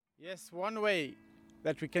Yes, one way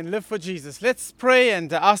that we can live for Jesus. Let's pray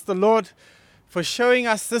and ask the Lord for showing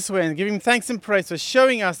us this way and give Him thanks and praise for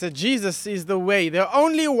showing us that Jesus is the way, the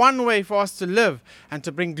only one way for us to live and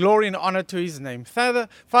to bring glory and honor to His name. Father,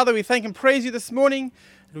 we thank and praise You this morning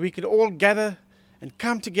that we could all gather and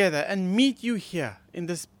come together and meet You here in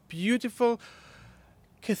this beautiful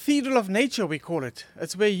cathedral of nature, we call it.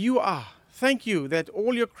 It's where You are. Thank You that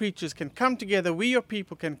all Your creatures can come together. We, Your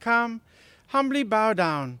people, can come, humbly bow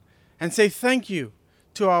down and say thank You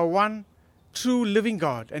to our one true living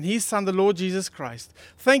God and His Son, the Lord Jesus Christ.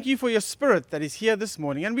 Thank You for Your Spirit that is here this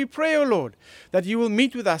morning. And we pray, O Lord, that You will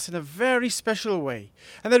meet with us in a very special way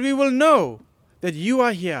and that we will know that You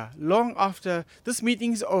are here long after this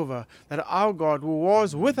meeting is over, that our God who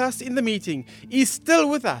was with us in the meeting is still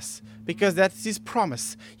with us because that's His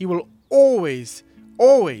promise. He will always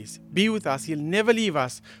be with us. He'll never leave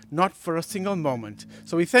us, not for a single moment.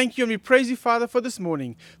 So we thank You and we praise You, Father, for this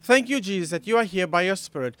morning. Thank You, Jesus, that You are here by Your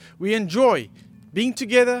Spirit. We enjoy being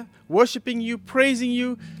together, worshiping You, praising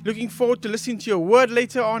You, looking forward to listening to Your word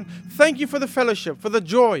later on. Thank You for the fellowship, for the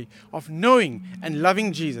joy of knowing and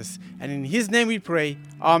loving Jesus. And in His name we pray,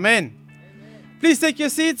 Amen. Please take your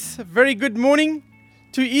seats. Very good morning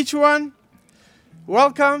to each one.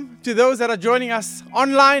 Welcome to those that are joining us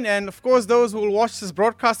online and, of course, those who will watch this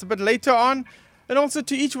broadcast a bit later on. And also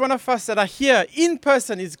to each one of us that are here in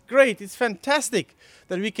person. It's great. It's fantastic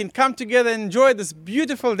that we can come together and enjoy this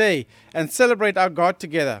beautiful day and celebrate our God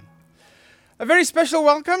together. A very special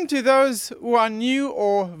welcome to those who are new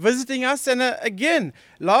or visiting us. And again,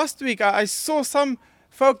 last week I saw some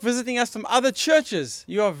folk visiting us from other churches.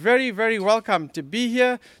 You are very, very welcome to be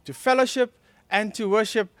here, to fellowship, and to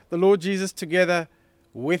worship the Lord Jesus together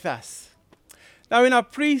with us. Now, in our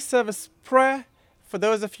pre-service prayer, for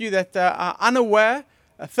those of you that are unaware,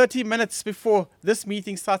 30 minutes before this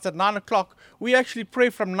meeting starts at 9 o'clock, we actually pray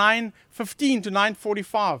from 9:15 to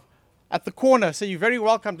 9:45 at the corner. So you're very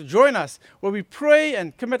welcome to join us, where we pray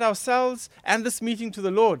and commit ourselves and this meeting to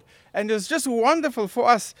the Lord. And it's just wonderful for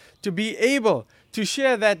us to be able to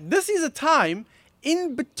share that this is a time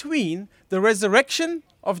in between the resurrection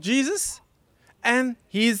of Jesus and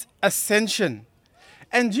His ascension.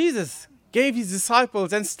 And Jesus gave His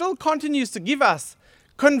disciples and still continues to give us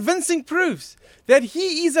convincing proofs that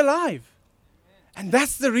He is alive. And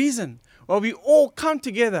that's the reason why we all come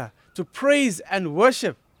together to praise and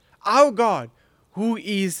worship our God who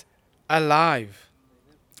is alive.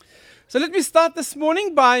 So let me start this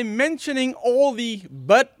morning by mentioning all the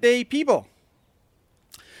birthday people.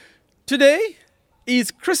 Today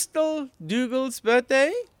is Crystal Dougal's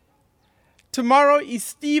birthday. Tomorrow is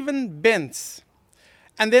Stephen Bent's.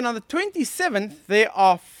 And then on the 27th, there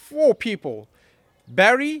are 4 people.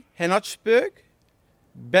 Barry Henochberg,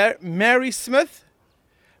 Mary Smith,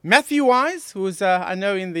 Matthew Wise, who is, I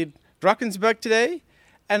know, in the Drakensberg today,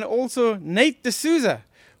 and also Nate D'Souza,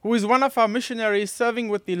 who is one of our missionaries serving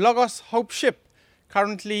with the Logos Hope Ship,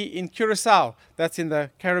 currently in Curacao. That's in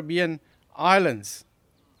the Caribbean islands.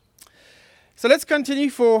 So let's continue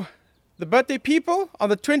for the birthday people. On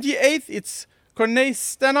the 28th, it's Corne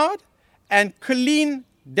Stannard and Colleen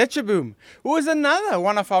Detchaboom, who is another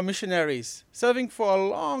one of our missionaries, serving for a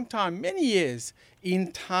long time, many years,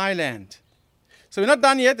 in Thailand. So we're not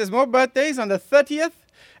done yet. There's more birthdays. On the 30th,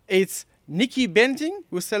 it's Nikki Benting,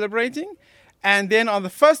 who's celebrating. And then on the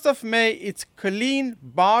 1st of May, it's Colleen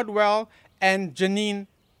Bardwell and Janine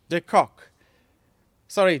DeConick.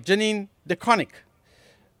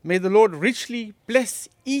 May the Lord richly bless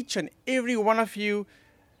each and every one of you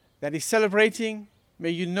that is celebrating. May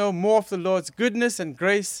you know more of the Lord's goodness and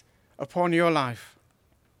grace upon your life.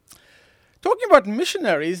 Talking about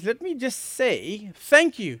missionaries, let me just say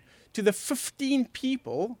thank you to the 15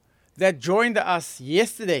 people that joined us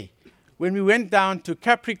yesterday when we went down to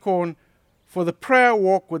Capricorn for the prayer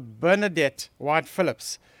walk with Bernadette White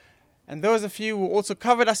Phillips. And those of you who also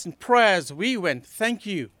covered us in prayer as we went, thank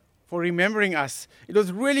you for remembering us. It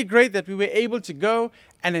was really great that we were able to go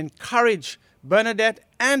and encourage Bernadette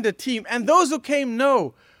and the team. And those who came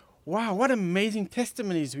know, wow, what amazing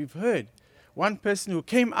testimonies we've heard. One person who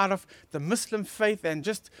came out of the Muslim faith and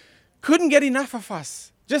just couldn't get enough of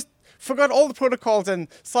us. Just forgot all the protocols and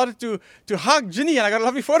started to hug Ginny. And I got a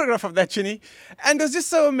lovely photograph of that, Ginny. And it was just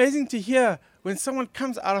so amazing to hear when someone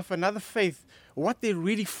comes out of another faith, what they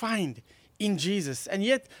really find in Jesus. And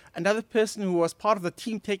yet another person who was part of the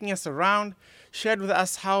team taking us around shared with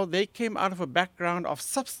us how they came out of a background of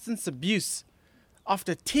substance abuse.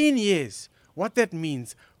 After 10 years, what that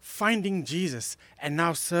means, finding Jesus and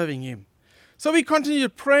now serving Him. So we continue to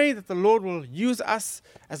pray that the Lord will use us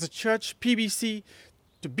as a church, PBC,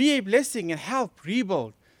 to be a blessing and help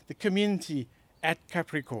rebuild the community at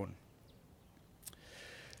Capricorn.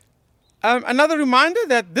 Another reminder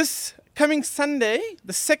that this coming Sunday,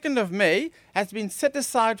 the 2nd of May, has been set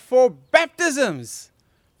aside for baptisms.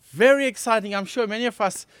 Very exciting. I'm sure many of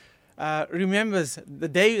us remembers the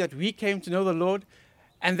day that we came to know the Lord,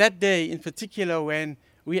 and that day in particular when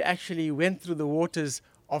we actually went through the waters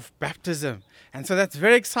of baptism. And so that's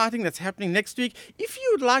very exciting. That's happening next week. If you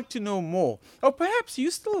would like to know more, or perhaps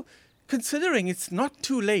you're still considering it's not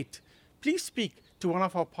too late, please speak to one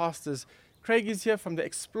of our pastors. Craig is here from the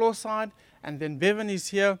Explore side, and then Bevin is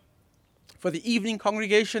here for the evening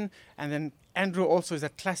congregation, and then Andrew also is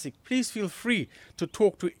at Classic. Please feel free to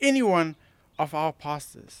talk to any one of our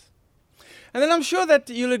pastors. And then I'm sure that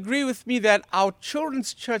you'll agree with me that our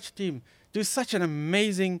children's church team do such an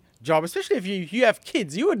amazing job, especially if you have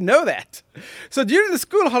kids. You would know that. So during the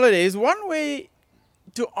school holidays, one way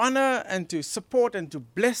to honor and to support and to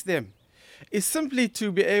bless them is simply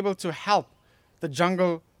to be able to help the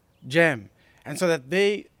Jungle Jam, and so that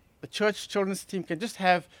the church children's team can just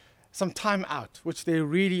have some time out, which they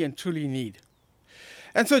really and truly need.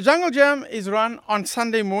 And so Jungle Jam is run on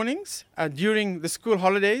Sunday mornings during the school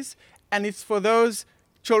holidays, and it's for those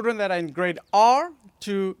children that are in grade R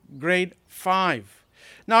to grade 5.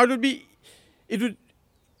 Now,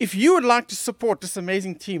 if you would like to support this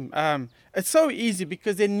amazing team, it's so easy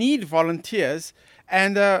because they need volunteers,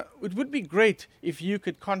 and it would be great if you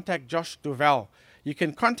could contact Josh Duval. You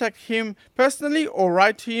can contact him personally or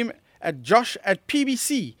write to him at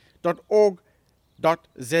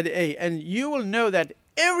josh@pbc.org.za, and you will know that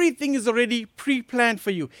everything is already pre-planned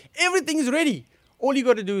for you. Everything is ready. All you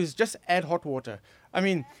got to do is just add hot water. I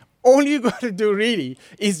mean, all you got to do really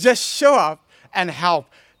is just show up and help.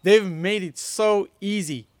 They've made it so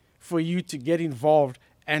easy for you to get involved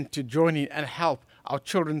and to join in and help our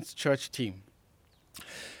children's church team.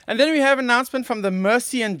 And then we have an announcement from the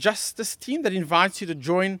Mercy and Justice team that invites you to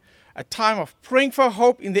join a time of praying for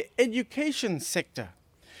hope in the education sector.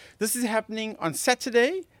 This is happening on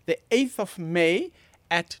Saturday, the 8th of May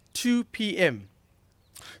at 2 p.m.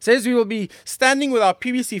 Says we will be standing with our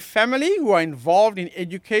PBC family who are involved in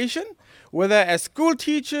education, whether as school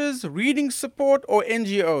teachers, reading support, or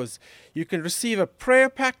NGOs. You can receive a prayer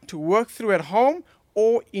pack to work through at home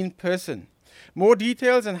or in person. More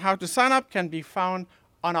details on how to sign up can be found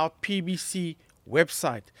on our PBC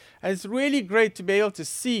website. And it's really great to be able to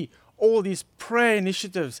see all these prayer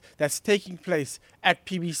initiatives that's taking place at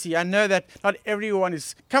PBC. I know that not everyone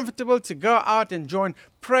is comfortable to go out and join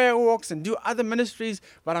prayer walks and do other ministries,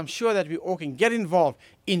 but I'm sure that we all can get involved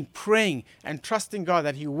in praying and trusting God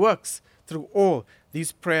that He works through all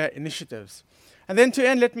these prayer initiatives. And then to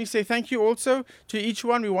end, let me say thank you also to each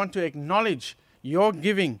one. We want to acknowledge your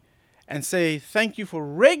giving and say thank you for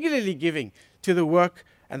regularly giving to the work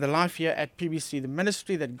and the life here at PBC, the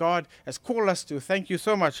ministry that God has called us to. Thank you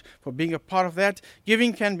so much for being a part of that.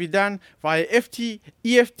 Giving can be done via EFT,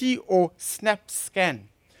 or SnapScan.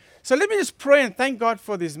 So let me just pray and thank God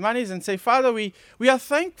for these monies and say, Father, we are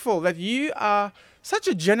thankful that you are such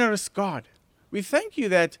a generous God. We thank you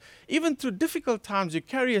that even through difficult times, you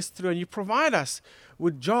carry us through and you provide us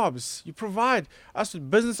with jobs. You provide us with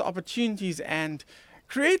business opportunities and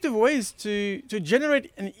creative ways to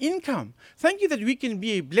generate an income. Thank you that we can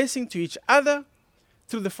be a blessing to each other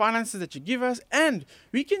through the finances that you give us, and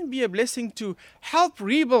we can be a blessing to help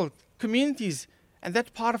rebuild communities and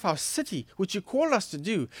that part of our city, which you call us to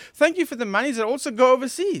do. Thank you for the monies that also go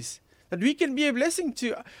overseas, that we can be a blessing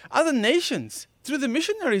to other nations through the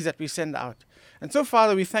missionaries that we send out. And so,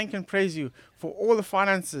 Father, we thank and praise you for all the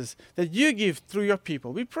finances that you give through your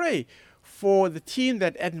people. We pray for the team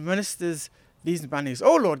that administers these monies.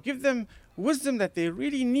 Oh Lord, give them wisdom that they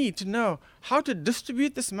really need to know how to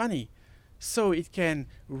distribute this money so it can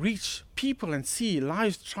reach people and see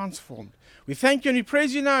lives transformed. We thank you and we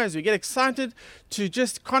praise you now as we get excited to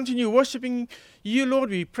just continue worshiping you,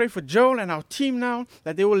 Lord. We pray for Joel and our team now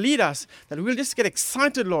that they will lead us, that we'll just get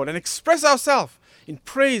excited, Lord, and express ourselves in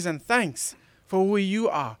praise and thanks for who you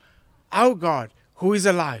are, our God, who is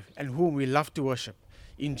alive and whom we love to worship.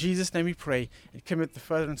 In Jesus' name we pray and commit the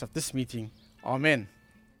furtherance of this meeting. Amen.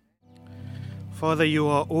 Father, you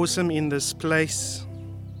are awesome in this place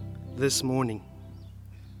this morning.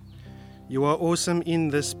 You are awesome in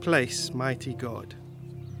this place, mighty God.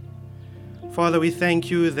 Father, we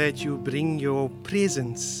thank you that you bring your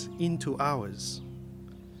presence into ours.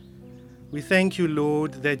 We thank you,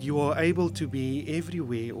 Lord, that you are able to be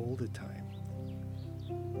everywhere all the time.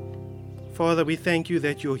 Father, we thank you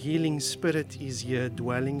that your healing spirit is here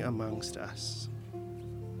dwelling amongst us.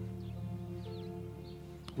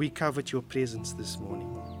 We covet your presence this morning.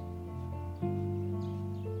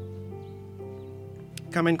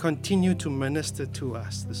 come and continue to minister to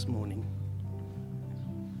us this morning.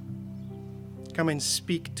 Come and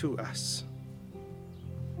speak to us.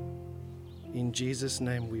 In Jesus'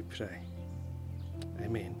 name we pray.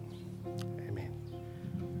 Amen. Amen.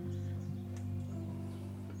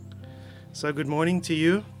 So good morning to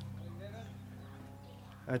you.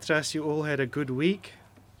 I trust you all had a good week.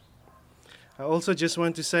 I also just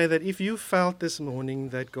want to say that if you felt this morning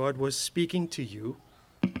that God was speaking to you,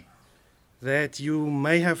 that you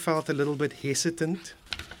may have felt a little bit hesitant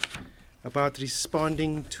about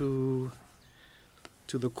responding to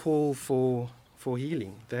the call for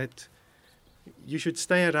healing, that you should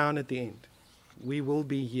stay around at the end. We will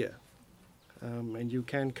be here, and you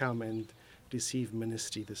can come and receive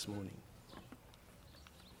ministry this morning.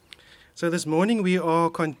 So this morning we are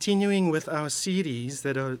continuing with our series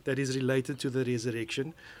that is related to the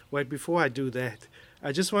resurrection. Wait, before I do that,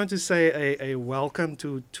 I just want to say a welcome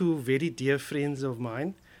to two very dear friends of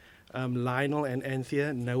mine, Lionel and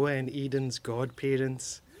Anthea, Noah and Eden's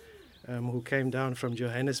godparents, who came down from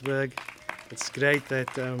Johannesburg. It's great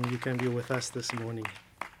that you can be with us this morning.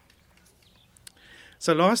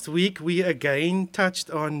 So last week we again touched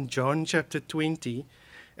on John chapter 20,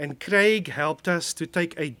 and Craig helped us to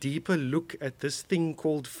take a deeper look at this thing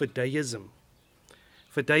called fideism.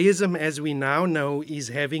 Fideism, as we now know, is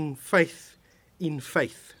having faith in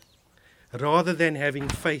faith, rather than having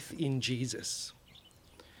faith in Jesus.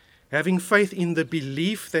 Having faith in the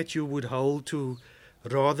belief that you would hold to,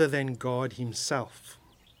 rather than God himself.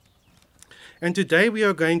 And today we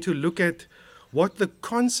are going to look at what the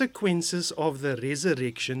consequences of the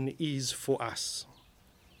resurrection is for us.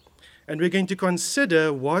 And we're going to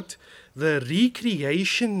consider what the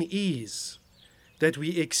recreation is that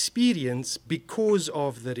we experience because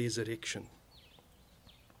of the resurrection.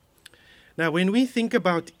 Now, when we think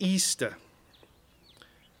about Easter,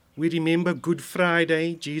 we remember Good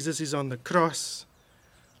Friday, Jesus is on the cross.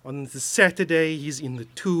 On the Saturday, he's in the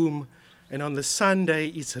tomb. And on the Sunday,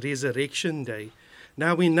 it's Resurrection Day.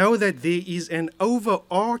 Now, we know that there is an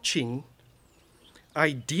overarching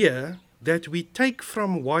idea that we take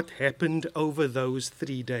from what happened over those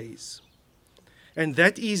 3 days. And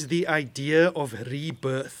that is the idea of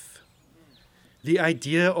rebirth, the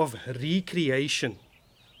idea of recreation.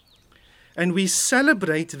 And we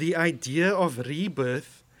celebrate the idea of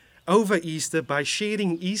rebirth over Easter by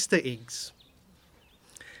sharing Easter eggs.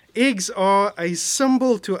 Eggs are a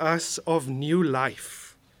symbol to us of new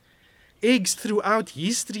life. Eggs throughout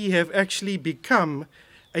history have actually become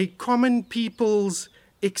a common people's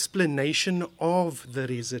explanation of the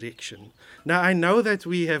resurrection. Now, I know that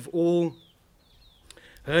we have all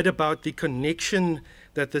heard about the connection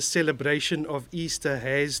that the celebration of Easter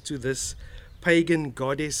has to this pagan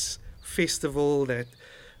goddess festival that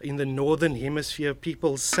in the northern hemisphere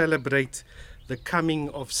people celebrate the coming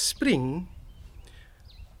of spring.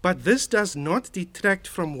 But this does not detract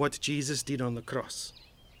from what Jesus did on the cross.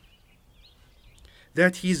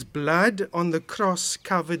 That his blood on the cross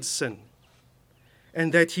covered sin,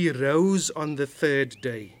 and that he rose on the third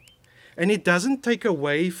day. And it doesn't take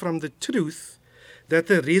away from the truth that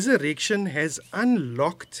the resurrection has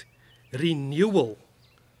unlocked renewal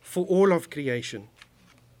for all of creation.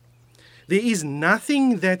 There is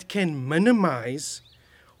nothing that can minimize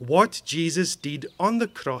what Jesus did on the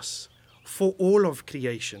cross for all of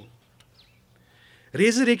creation.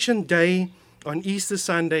 Resurrection Day on Easter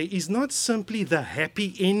Sunday is not simply the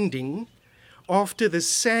happy ending after the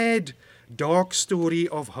sad, dark story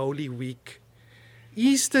of Holy Week.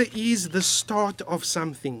 Easter is the start of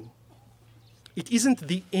something. It isn't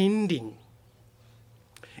the ending.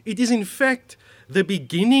 It is in fact the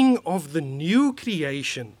beginning of the new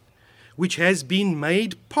creation, which has been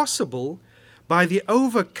made possible by the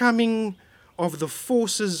overcoming of the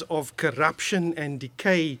forces of corruption and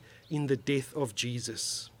decay in the death of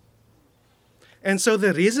Jesus. And so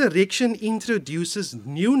the resurrection introduces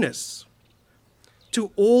newness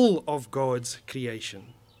to all of God's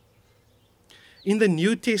creation. In the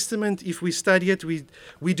New Testament, if we study it,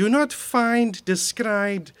 we do not find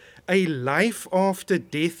described a life after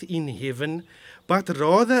death in heaven, but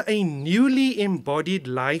rather a newly embodied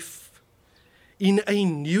life in a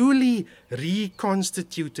newly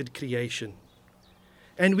reconstituted creation.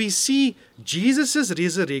 And we see Jesus'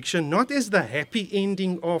 resurrection not as the happy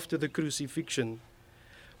ending after the crucifixion,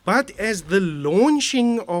 but as the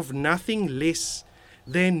launching of nothing less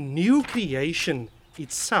than new creation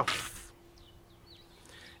itself.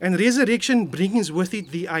 And resurrection brings with it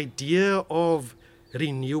the idea of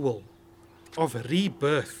renewal, of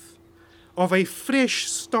rebirth, of a fresh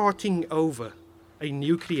starting over, a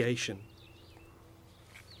new creation.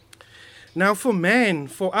 Now for man,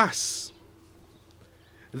 for us,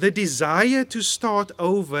 the desire to start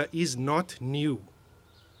over is not new.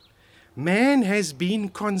 Man has been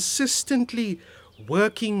consistently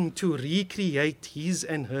working to recreate his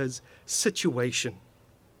and hers situation.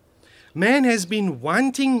 Man has been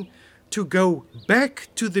wanting to go back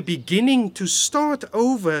to the beginning, to start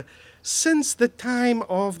over since the time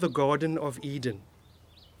of the Garden of Eden.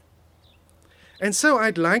 And so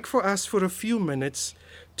I'd like for us for a few minutes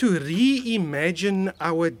to reimagine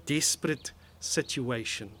our desperate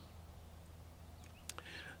situation.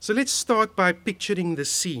 So let's start by picturing the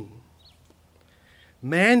scene.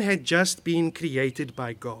 Man had just been created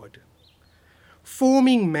by God,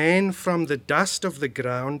 forming man from the dust of the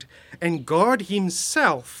ground, and God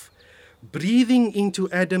himself breathing into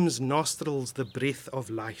Adam's nostrils the breath of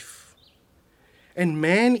life. And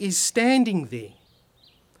man is standing there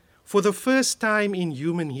for the first time in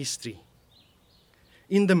human history,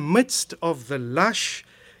 in the midst of the lush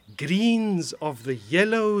greens, of the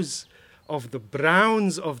yellows, of the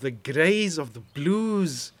browns, of the greys, of the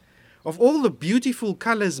blues, of all the beautiful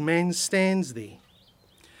colors. Man stands there.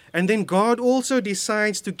 And then God also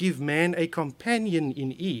decides to give man a companion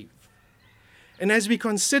in Eve. And as we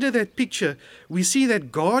consider that picture, we see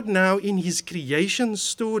that God now in his creation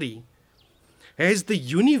story has the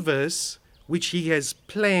universe which he has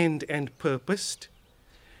planned and purposed.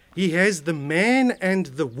 He has the man and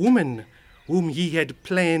the woman whom he had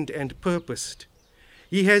planned and purposed.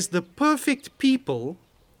 He has the perfect people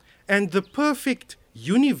and the perfect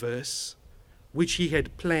universe which he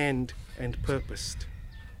had planned and purposed.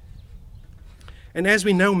 And as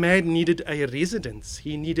we know, man needed a residence.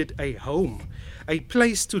 He needed a home, a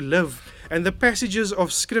place to live. And the passages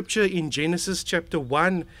of Scripture in Genesis chapter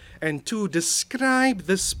 1 and 2 describe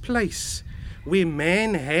this place where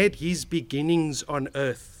man had his beginnings on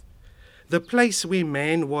earth, the place where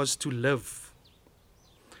man was to live.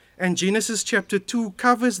 And Genesis chapter 2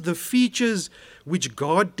 covers the features which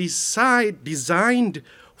God designed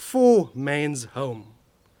for man's home.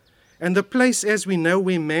 And the place, as we know,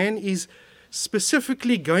 where man is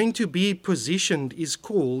specifically going to be positioned is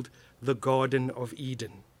called the Garden of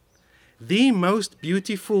Eden, the most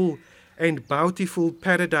beautiful and bountiful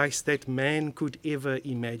paradise that man could ever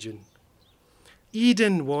imagine.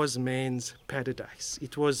 Eden was man's paradise.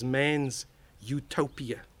 It was man's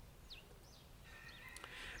utopia.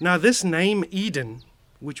 Now, this name Eden,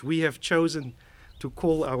 which we have chosen to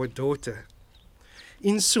call our daughter,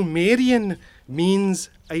 in Sumerian means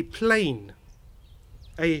a plain,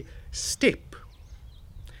 a step.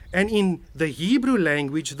 And in the Hebrew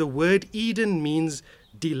language, the word Eden means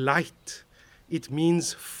delight. It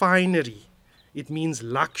means finery. It means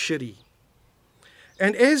luxury.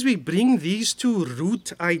 And as we bring these two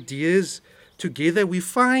root ideas together, we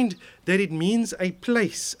find that it means a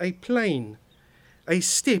place, a plain, a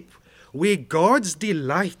step where God's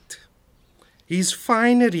delight, his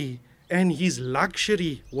finery, and his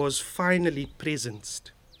luxury was finally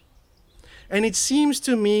presenced. And it seems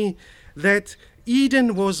to me that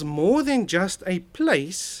Eden was more than just a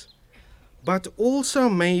place, but also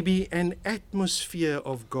maybe an atmosphere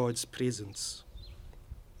of God's presence.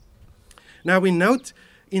 Now we note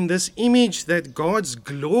in this image that God's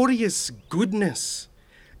glorious goodness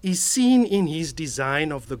is seen in his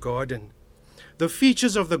design of the garden. The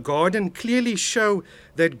features of the garden clearly show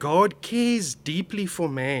that God cares deeply for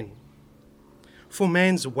man, for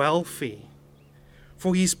man's welfare,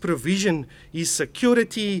 for his provision, his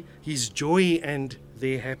security, his joy, and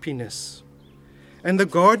their happiness. And the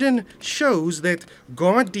garden shows that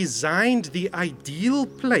God designed the ideal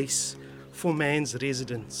place for man's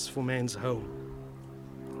residence, for man's home.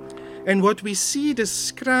 And what we see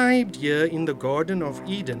described here in the Garden of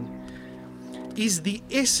Eden is the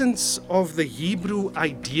essence of the Hebrew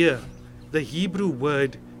idea, the Hebrew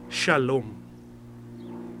word shalom.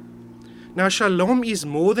 Now, shalom is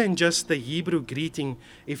more than just the Hebrew greeting.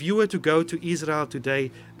 If you were to go to Israel today,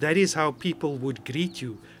 that is how people would greet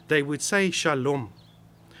you. They would say shalom.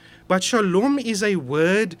 But shalom is a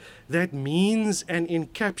word that means and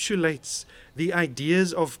encapsulates the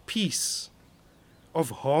ideas of peace, of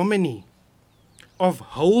harmony, of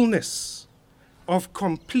wholeness, of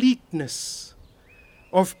completeness,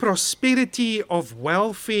 of prosperity, of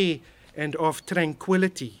welfare, and of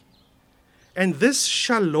tranquility. And this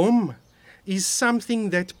shalom is something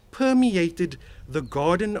that permeated the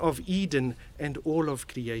Garden of Eden and all of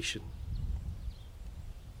creation.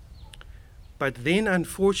 But then,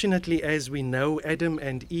 unfortunately, as we know, Adam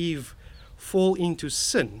and Eve fall into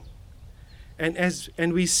sin.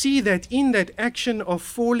 And we see that in that action of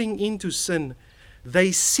falling into sin,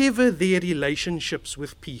 they sever their relationships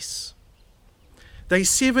with peace. They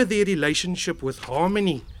sever their relationship with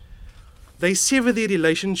harmony. They sever their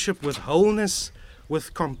relationship with wholeness,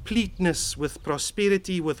 with completeness, with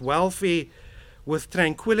prosperity, with welfare, with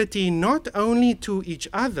tranquility, not only to each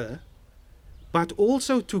other, but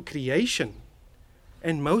also to creation,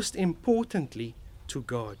 and most importantly, to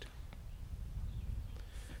God.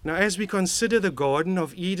 Now, as we consider the Garden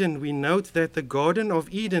of Eden, we note that the Garden of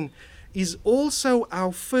Eden is also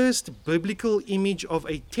our first biblical image of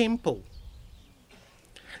a temple.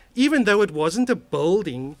 Even though it wasn't a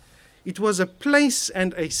building, it was a place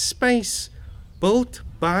and a space built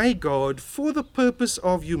by God for the purpose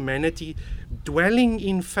of humanity dwelling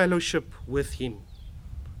in fellowship with Him.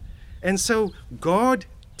 And so God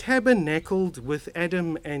tabernacled with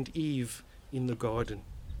Adam and Eve in the garden.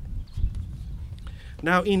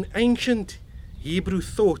 Now, in ancient Hebrew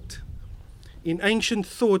thought,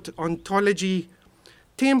 ontology,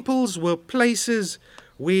 temples were places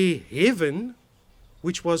where heaven,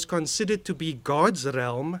 which was considered to be God's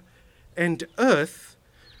realm, and earth,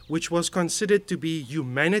 which was considered to be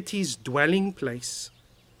humanity's dwelling place,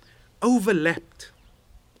 overlapped.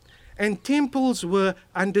 And temples were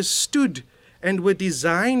understood and were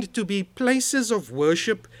designed to be places of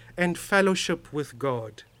worship and fellowship with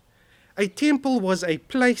God. A temple was a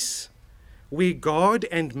place where God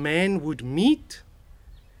and man would meet,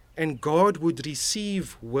 and God would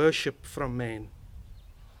receive worship from man.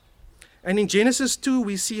 And in Genesis 2,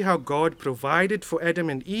 we see how God provided for Adam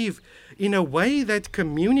and Eve in a way that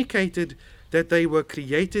communicated that they were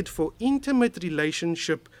created for intimate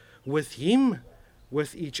relationship with Him,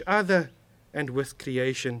 with each other, and with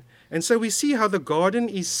creation. And so we see how the garden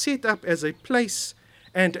is set up as a place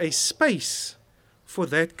and a space for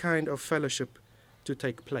that kind of fellowship to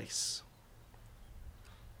take place.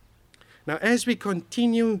 Now, as we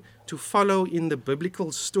continue to follow in the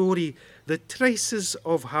biblical story the traces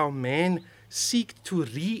of how man seeks to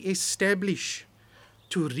re-establish,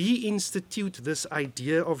 to reinstitute this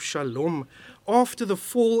idea of shalom after the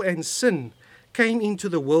fall and sin came into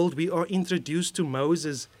the world, we are introduced to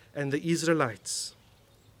Moses and the Israelites.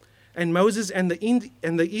 And Moses and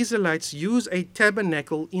the Israelites use a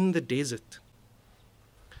tabernacle in the desert.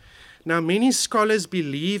 Now, many scholars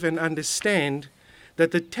believe and understand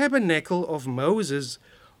that the tabernacle of Moses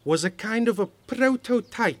was a kind of a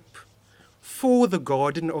prototype for the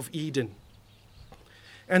Garden of Eden.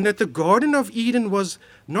 And that the Garden of Eden was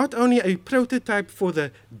not only a prototype for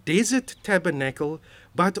the desert tabernacle,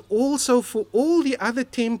 but also for all the other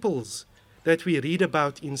temples that we read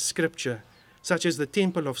about in Scripture, such as the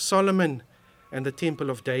Temple of Solomon and the Temple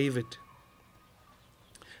of David.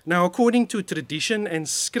 Now, according to tradition and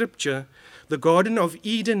Scripture, the Garden of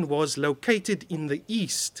Eden was located in the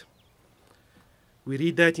east. We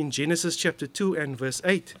read that in Genesis chapter 2 and verse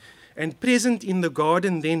 8. And present in the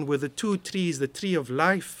garden then were the two trees, the tree of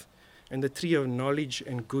life and the tree of knowledge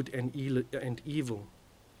and good and evil.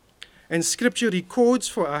 And Scripture records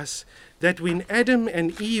for us that when Adam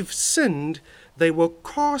and Eve sinned, they were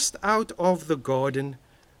cast out of the garden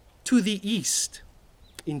to the east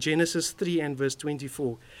in Genesis 3 and verse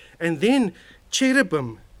 24. And then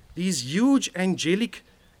cherubim, these huge angelic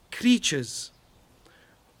creatures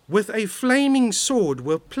with a flaming sword,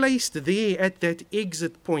 were placed there at that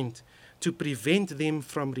exit point to prevent them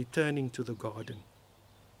from returning to the garden.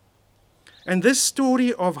 And this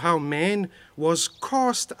story of how man was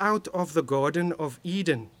cast out of the Garden of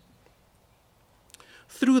Eden,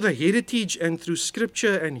 through the heritage and through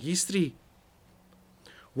Scripture and history,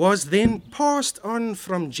 was then passed on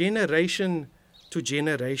from generation to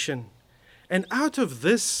generation. And out of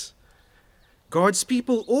this, God's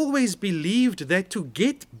people always believed that to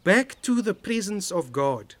get back to the presence of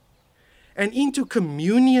God and into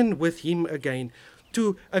communion with Him again,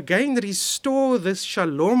 to again restore this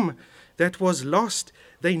shalom that was lost,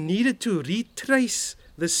 they needed to retrace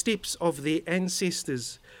the steps of their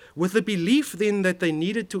ancestors, with the belief then that they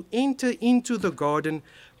needed to enter into the garden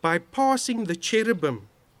by passing the cherubim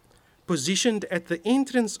positioned at the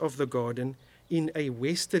entrance of the garden in a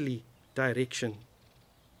westerly direction.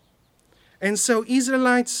 And so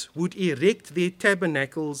Israelites would erect their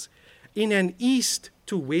tabernacles in an east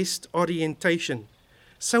to west orientation,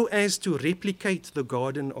 so as to replicate the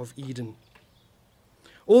Garden of Eden.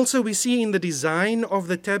 Also, we see in the design of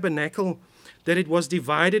the tabernacle that it was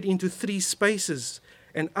divided into three spaces: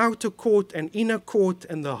 an outer court, an inner court,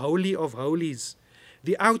 and the Holy of Holies.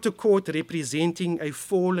 The outer court representing a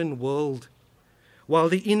fallen world, while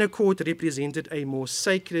the inner court represented a more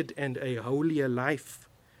sacred and a holier life,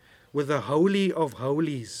 with the Holy of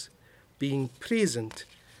Holies being present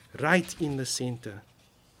right in the center.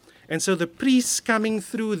 And so the priests coming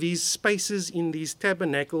through these spaces in these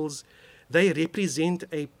tabernacles, they represent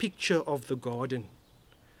a picture of the garden,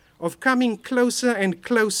 of coming closer and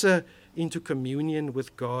closer into communion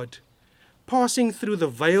with God, passing through the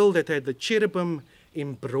veil that had the cherubim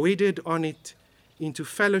embroidered on it into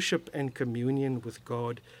fellowship and communion with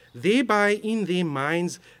God, thereby in their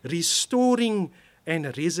minds restoring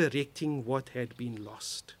and resurrecting what had been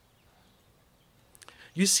lost.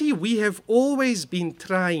 You see, we have always been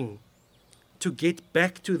trying to get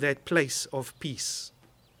back to that place of peace.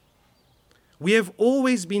 We have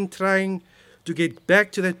always been trying to get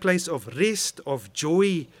back to that place of rest, of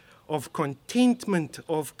joy, of contentment,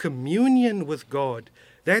 of communion with God,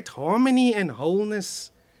 that harmony and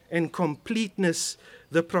wholeness and completeness,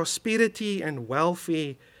 the prosperity and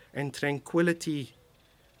welfare and tranquility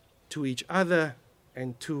to each other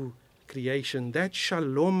and to creation. That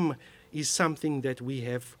shalom is something that we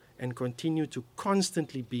have and continue to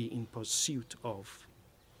constantly be in pursuit of.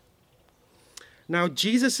 Now,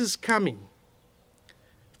 Jesus' coming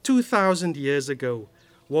 2,000 years ago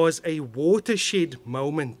was a watershed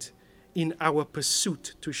moment in our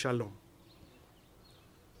pursuit to shalom.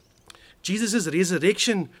 Jesus'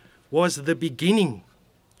 resurrection was the beginning,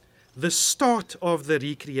 the start of the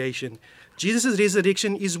recreation. Jesus'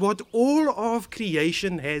 resurrection is what all of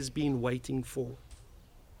creation has been waiting for.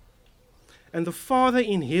 And the Father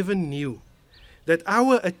in heaven knew that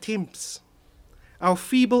our attempts, our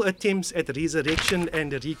feeble attempts at resurrection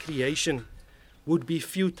and recreation would be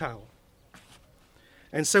futile.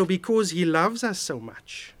 And so because He loves us so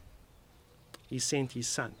much, He sent His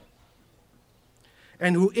Son.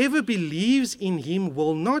 And whoever believes in Him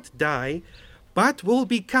will not die, but will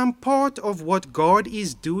become part of what God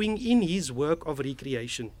is doing in His work of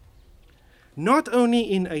recreation. Not only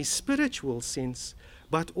in a spiritual sense,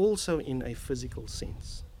 but also in a physical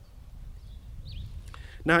sense.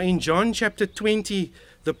 Now in John chapter 20,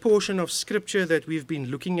 the portion of scripture that we've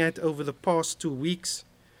been looking at over the past 2 weeks,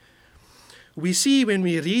 we see when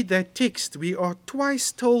we read that text, we are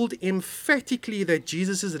twice told emphatically that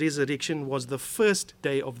Jesus' resurrection was the first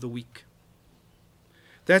day of the week.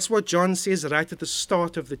 That's what John says right at the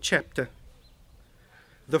start of the chapter.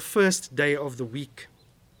 The first day of the week.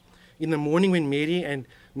 In the morning when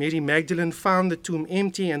Mary Magdalene found the tomb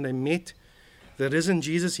empty and they met the risen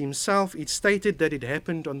Jesus Himself, it stated that it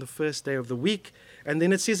happened on the first day of the week. And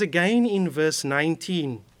then it says again in verse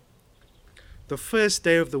 19, the first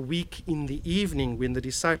day of the week in the evening when the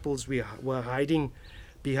disciples were hiding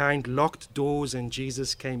behind locked doors and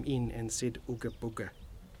Jesus came in and said, "Ooga booga."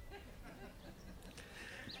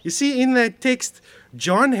 You see, in that text,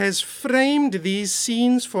 John has framed these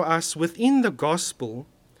scenes for us within the gospel,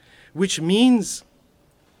 which begins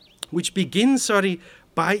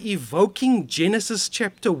by evoking Genesis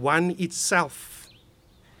chapter 1 itself.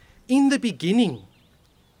 In the beginning,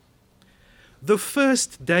 the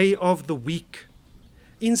first day of the week,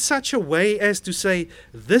 in such a way as to say,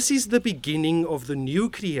 this is the beginning of the new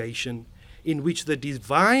creation in which the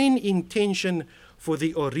divine intention for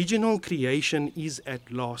the original creation is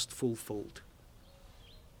at last fulfilled.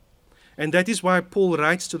 And that is why Paul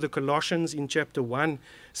writes to the Colossians in chapter 1,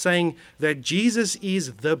 saying that Jesus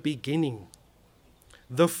is the beginning,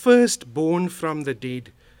 the firstborn from the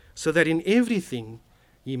dead, so that in everything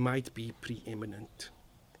He might be preeminent.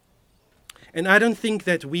 And I don't think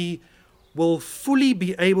that we will fully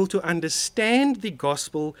be able to understand the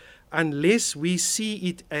gospel unless we see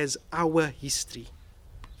it as our history.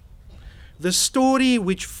 The story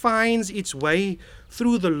which finds its way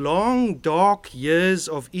through the long, dark years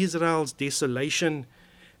of Israel's desolation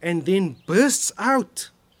and then bursts out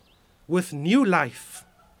with new life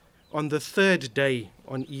on the third day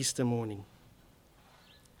on Easter morning.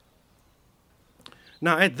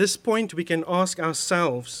 Now, at this point, we can ask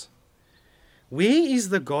ourselves, where is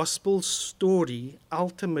the gospel story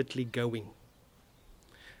ultimately going?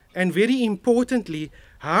 And very importantly,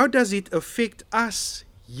 how does it affect us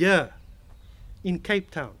here in Cape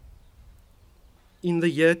Town in the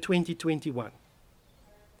year 2021,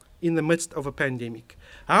 in the midst of a pandemic?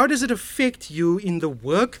 How does it affect you in the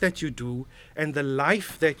work that you do and the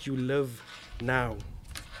life that you live now?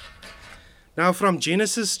 Now, from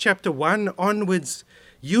Genesis chapter 1 onwards,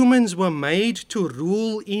 humans were made to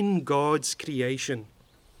rule in God's creation,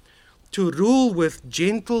 to rule with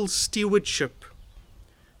gentle stewardship,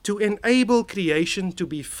 to enable creation to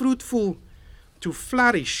be fruitful, to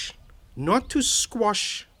flourish, not to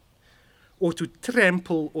squash or to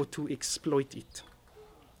trample or to exploit it.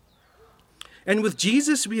 And with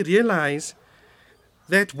Jesus, we realize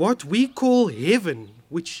that what we call heaven,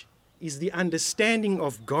 which is the understanding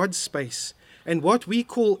of God's space, and what we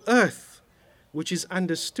call earth, which is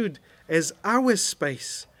understood as our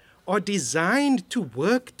space, are designed to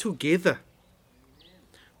work together,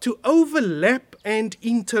 to overlap and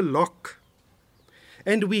interlock.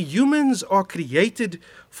 And we humans are created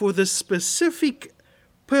for the specific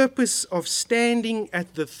purpose of standing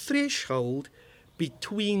at the threshold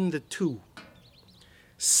between the two,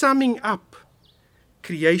 summing up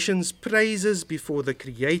creation's praises before the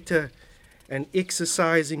Creator and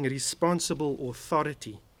exercising responsible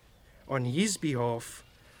authority on His behalf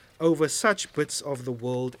over such bits of the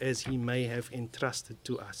world as He may have entrusted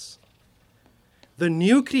to us. The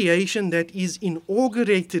new creation that is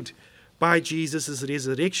inaugurated by Jesus'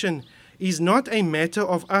 resurrection is not a matter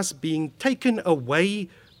of us being taken away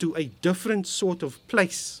to a different sort of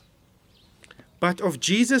place, but of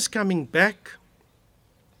Jesus coming back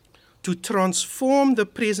to transform the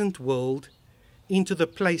present world into the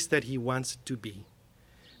place that He wants it to be,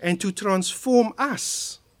 and to transform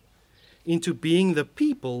us into being the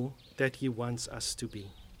people that He wants us to be.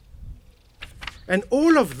 And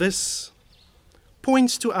all of this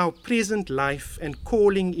points to our present life and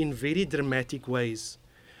calling in very dramatic ways.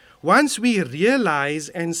 Once we realize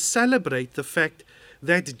and celebrate the fact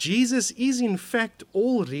that Jesus is in fact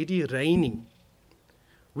already reigning,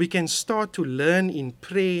 we can start to learn in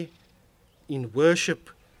prayer, in worship,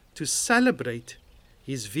 to celebrate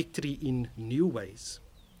His victory in new ways.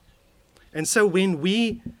 And so when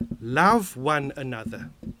we love one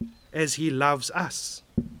another as He loves us,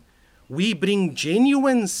 we bring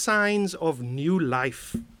genuine signs of new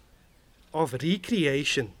life, of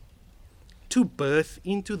recreation, to birth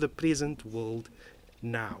into the present world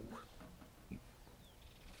now.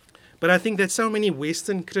 But I think that so many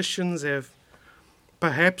Western Christians have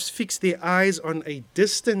perhaps fixed their eyes on a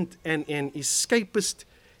distant and an escapist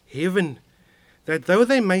heaven, that though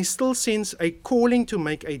they may still sense a calling to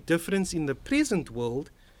make a difference in the present world,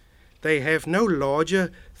 they have no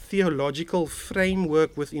larger theological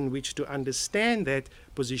framework within which to understand that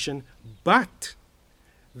position, but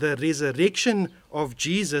the resurrection of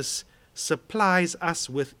Jesus supplies us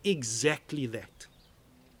with exactly that.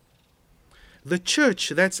 The church,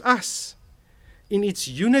 that's us, in its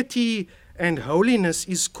unity and holiness,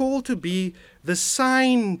 is called to be the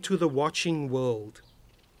sign to the watching world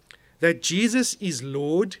that Jesus is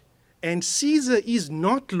Lord and Caesar is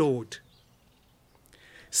not Lord.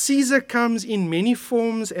 Caesar comes in many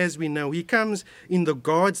forms, as we know. He comes in the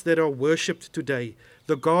gods that are worshipped today,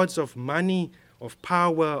 the gods of money, of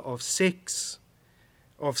power, of sex,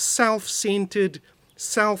 of self-centered,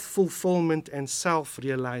 self-fulfillment, and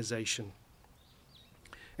self-realization.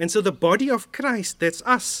 And so the body of Christ, that's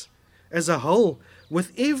us as a whole,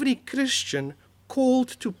 with every Christian called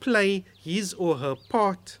to play his or her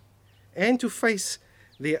part and to face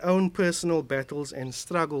their own personal battles and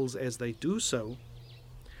struggles as they do so,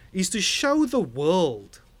 is to show the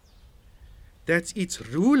world that its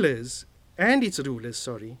rulers,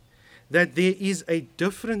 that there is a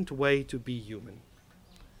different way to be human.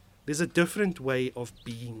 There's a different way of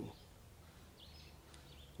being.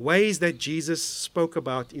 Ways that Jesus spoke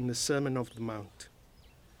about in the Sermon of the Mount.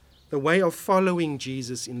 The way of following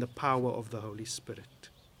Jesus in the power of the Holy Spirit.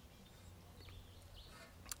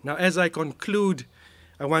 Now, as I conclude,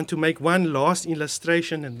 I want to make one last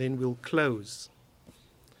illustration and then we'll close.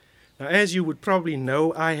 Now, as you would probably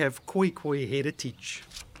know, I have Khoikhoi heritage.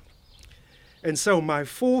 And so my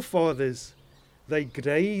forefathers, they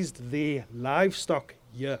grazed their livestock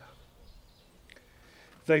here.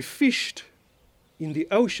 They fished in the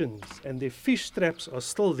oceans, and their fish traps are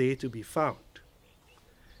still there to be found.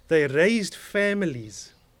 They raised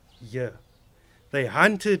families here. They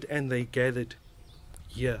hunted and they gathered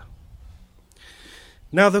here.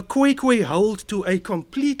 Now the Khoikhoi hold to a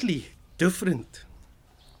completely different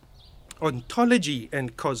ontology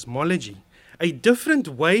and cosmology, a different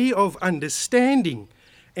way of understanding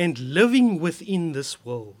and living within this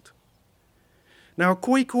world. Now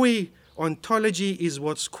Khoikhoi ontology is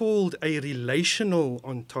what's called a relational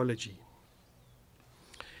ontology.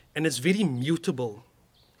 And it's very mutable.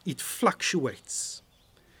 It fluctuates.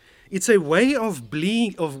 It's a way of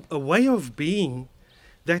being,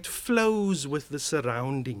 that flows with the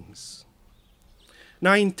surroundings.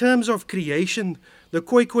 Now, in terms of creation, the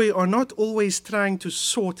Khoikhoi are not always trying to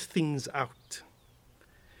sort things out.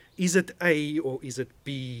 Is it A or is it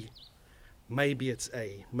B? Maybe it's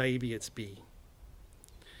A, maybe it's B.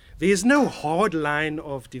 There's no hard line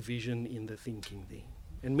of division in the thinking there.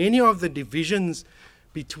 And many of the divisions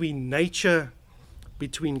between nature,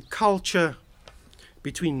 between culture,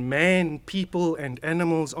 between man, people, and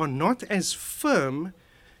animals are not as firm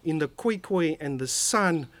in the Khoikhoi and the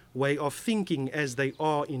San way of thinking as they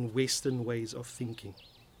are in Western ways of thinking.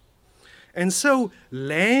 And so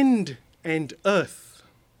land and earth,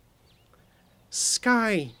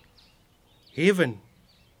 sky, heaven,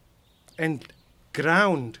 and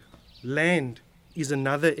Ground, land, is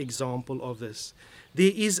another example of this.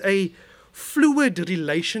 There is a fluid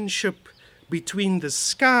relationship between the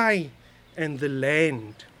sky and the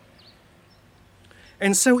land.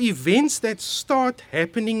 And so events that start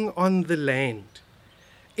happening on the land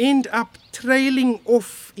end up trailing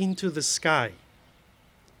off into the sky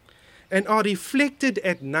and are reflected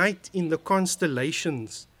at night in the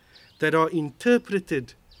constellations that are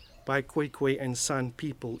interpreted by Khoikhoi and San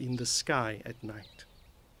people in the sky at night.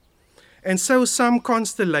 And so some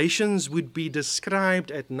constellations would be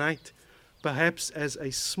described at night perhaps as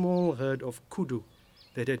a small herd of kudu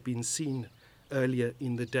that had been seen earlier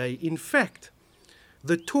in the day. In fact,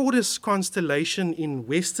 the Taurus constellation in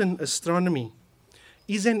Western astronomy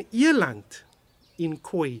is an eland in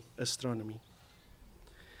Khoi astronomy.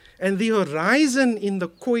 And the horizon in the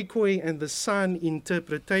Khoikhoi and the San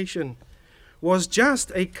interpretation was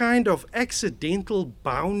just a kind of accidental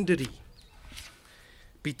boundary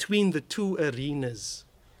between the two arenas,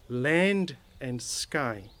 land and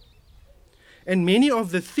sky. And many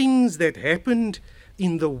of the things that happened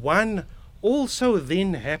in the one also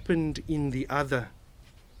then happened in the other.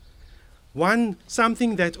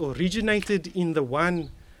 Something that originated in the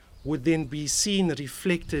one would then be seen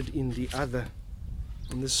reflected in the other.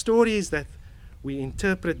 And the stories that we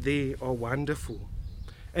interpret there are wonderful.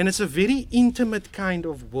 And it's a very intimate kind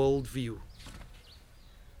of worldview.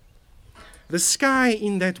 The sky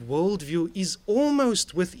in that worldview is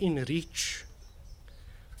almost within reach,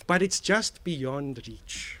 but it's just beyond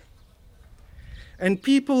reach. And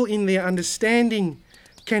people in their understanding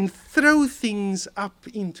can throw things up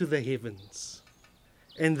into the heavens,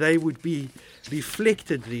 and they would be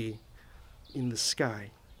reflected there in the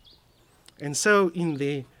sky. And so in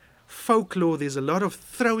their folklore, there's a lot of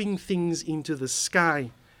throwing things into the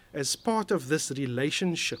sky as part of this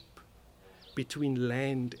relationship between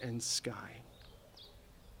land and sky.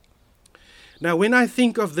 Now, when I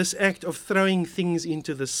think of this act of throwing things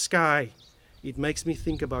into the sky, it makes me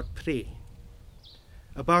think about prayer,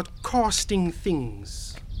 about casting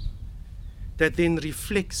things that then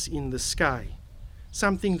reflects in the sky,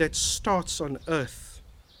 something that starts on earth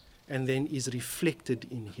and then is reflected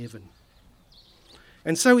in heaven.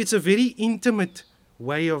 And so it's a very intimate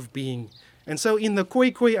way of being. And so in the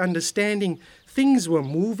Khoikhoi understanding, things were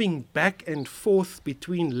moving back and forth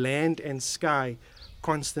between land and sky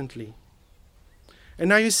constantly. And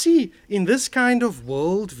now you see, in this kind of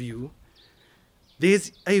worldview,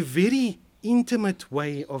 there's a very intimate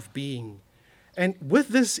way of being. And with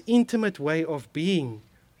this intimate way of being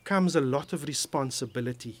comes a lot of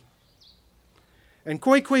responsibility. And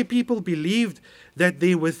Khoikhoi people believed that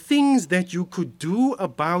there were things that you could do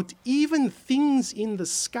about even things in the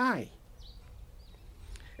sky.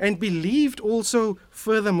 And believed also,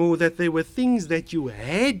 furthermore, that there were things that you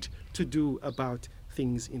had to do about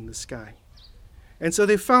things in the sky. And so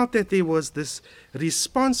they felt that there was this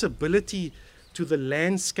responsibility to the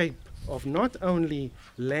landscape of not only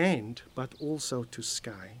land, but also to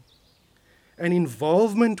sky. An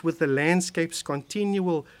involvement with the landscape's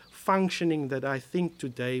continual functioning that I think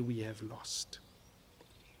today we have lost.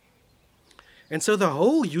 And so the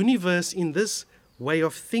whole universe in this way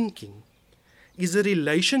of thinking is a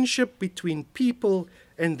relationship between people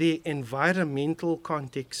and their environmental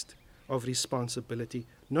context of responsibility,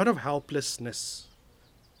 not of helplessness.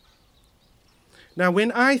 Now,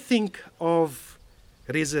 when I think of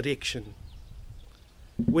resurrection,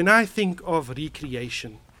 when I think of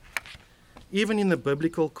recreation, even in the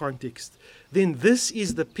biblical context, then this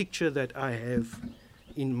is the picture that I have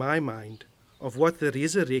in my mind of what the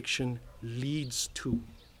resurrection leads to.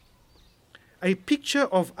 A picture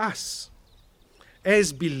of us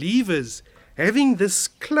as believers having this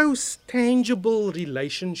close, tangible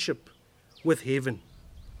relationship with heaven.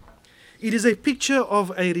 It is a picture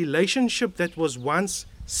of a relationship that was once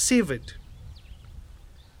severed,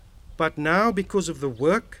 but now, because of the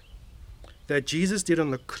work that Jesus did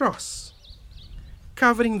on the cross,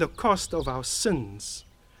 covering the cost of our sins,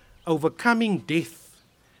 overcoming death,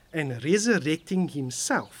 and resurrecting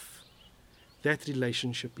himself, that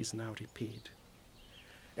relationship is now repaired.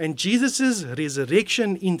 And Jesus'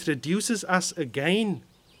 resurrection introduces us again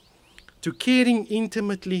to caring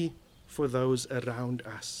intimately for those around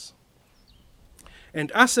us.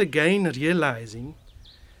 And us again realizing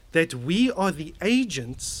that we are the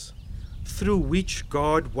agents through which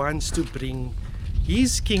God wants to bring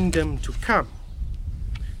his kingdom to come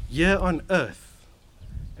here on earth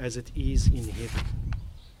as it is in heaven.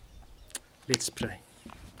 Let's pray.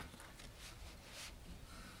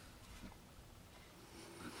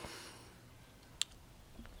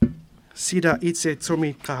 Sida itse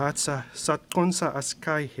tsomi kahatsa satkonsa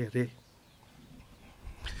askai here.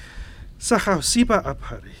 Sa siba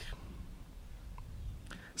aphari.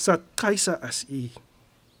 Sa kaisa as I.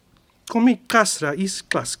 Komi kasra is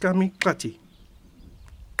klas kami klati.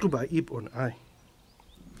 Kuba ib on ai.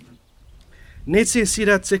 Netse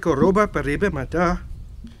sida tseko roba parebe mata.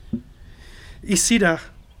 Isida.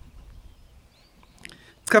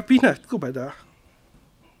 Kapina kubada.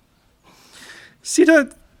 Sida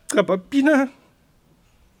kapapina.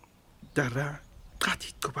 Dara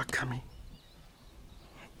kati kuba kami.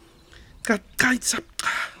 Kat kait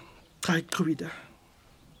sapka. Kait kubida.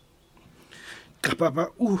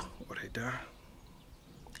 Kapaba oreda.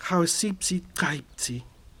 How sipsi kaipsi.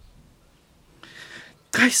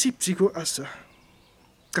 Kai sipsi go asa.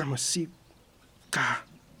 Kamasip ka.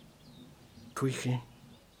 Kuiche.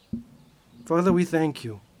 Father, we thank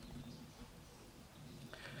you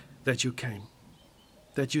that you came,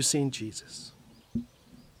 that you sent Jesus.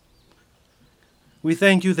 We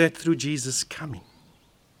thank you that through Jesus' coming,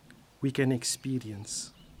 we can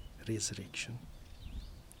experience resurrection.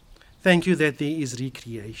 Thank you that there is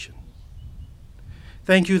recreation.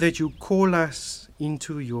 Thank you that you call us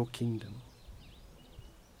into your kingdom,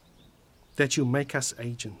 that you make us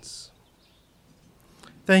agents.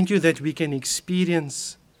 Thank you that we can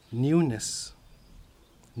experience newness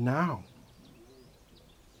now.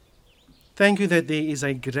 Thank you that there is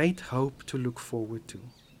a great hope to look forward to.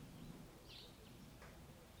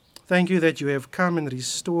 Thank you that you have come and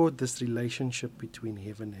restored this relationship between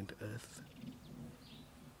heaven and earth.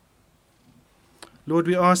 Lord,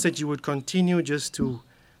 we ask that you would continue just to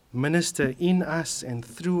minister in us and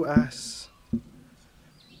through us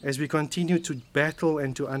as we continue to battle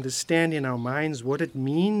and to understand in our minds what it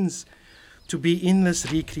means to be in this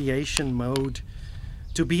recreation mode,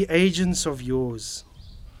 to be agents of yours,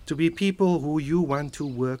 to be people who you want to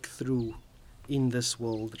work through in this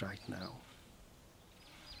world right now.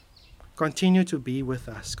 Continue to be with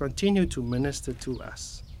us. Continue to minister to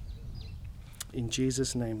us. In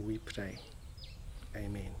Jesus' name we pray.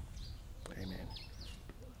 Amen. Amen.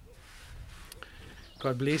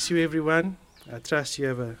 God bless you, everyone. I trust you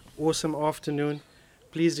have an awesome afternoon.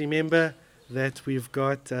 Please remember that we've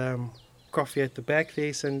got coffee at the back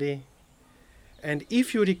there Sunday. And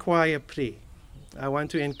if you require prayer, I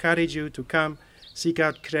want to encourage you to come seek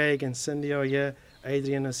out Craig and Cindy are here.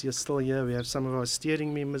 Adrian is here, still here. We have some of our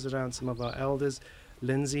steering members around, some of our elders.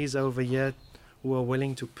 Lindsay's over here who are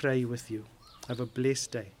willing to pray with you. Have a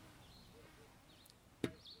blessed day.